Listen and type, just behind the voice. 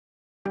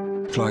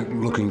It's like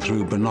looking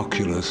through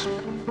binoculars,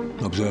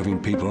 observing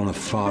people on a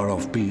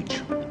far-off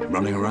beach,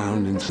 running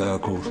around in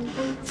circles,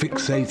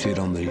 fixated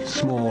on the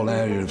small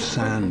area of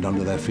sand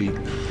under their feet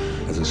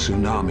as a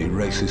tsunami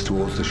races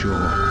towards the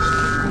shore.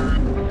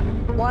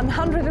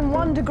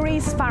 101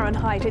 degrees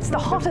Fahrenheit. It's the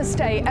hottest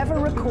day ever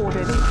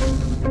recorded.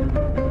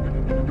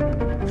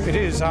 It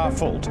is our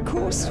fault. Of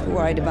course, we're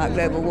worried about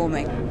global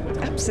warming.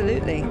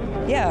 Absolutely.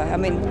 Yeah, I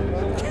mean...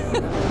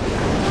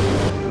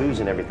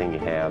 Losing everything you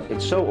have,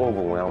 it's so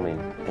overwhelming,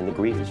 and the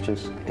grief is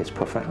just, it's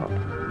profound.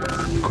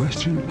 The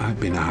question I've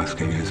been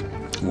asking is,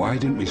 why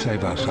didn't we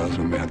save ourselves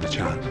when we had the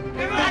chance?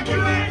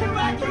 Evacuate!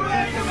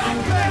 Evacuate!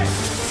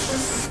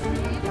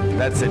 Evacuate!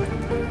 That's it.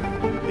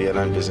 The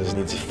airline business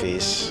needs a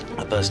face,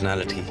 a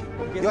personality.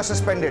 You're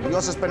suspended.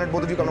 You're suspended.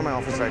 Both of you come to my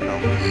office right now.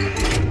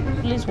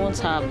 Police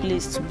want our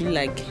place to be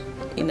like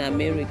in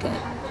America.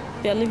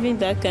 If you're living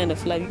that kind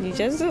of life, you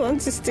just want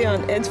to stay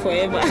on earth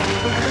forever.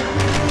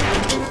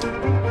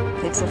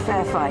 It's a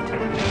fair fight.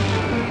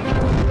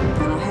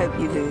 And I hope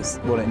you lose.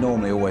 What it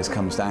normally always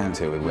comes down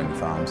to with wind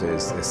farms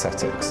is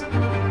aesthetics.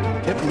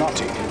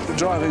 Hypnotic.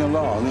 Driving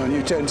along and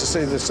you tend to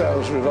see the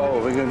sails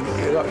revolving and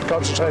you're not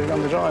concentrating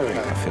on the driving.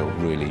 I feel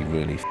really,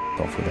 really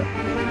off with it.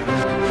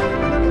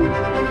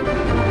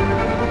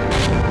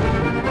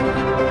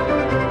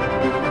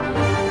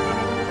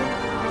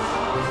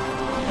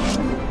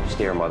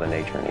 Stare Mother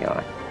Nature in the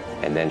eye,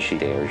 and then she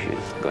dares you.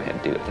 Go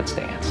ahead, do it. Let's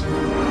dance.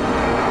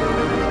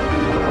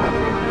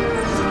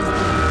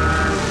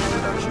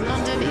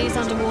 London is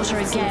underwater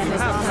again.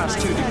 Past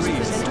 2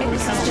 degrees.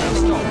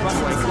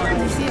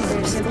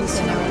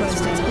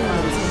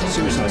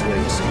 Suicide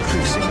rates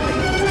increasing.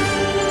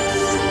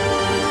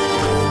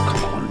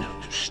 Come on,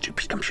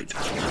 stupid computer.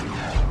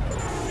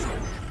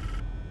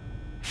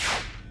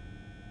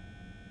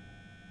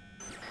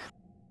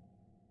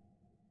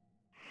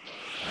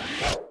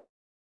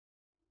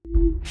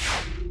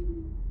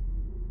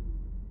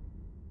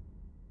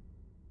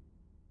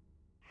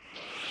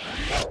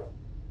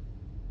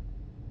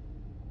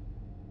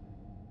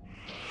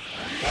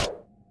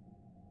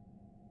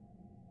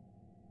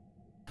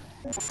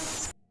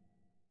 Thank you.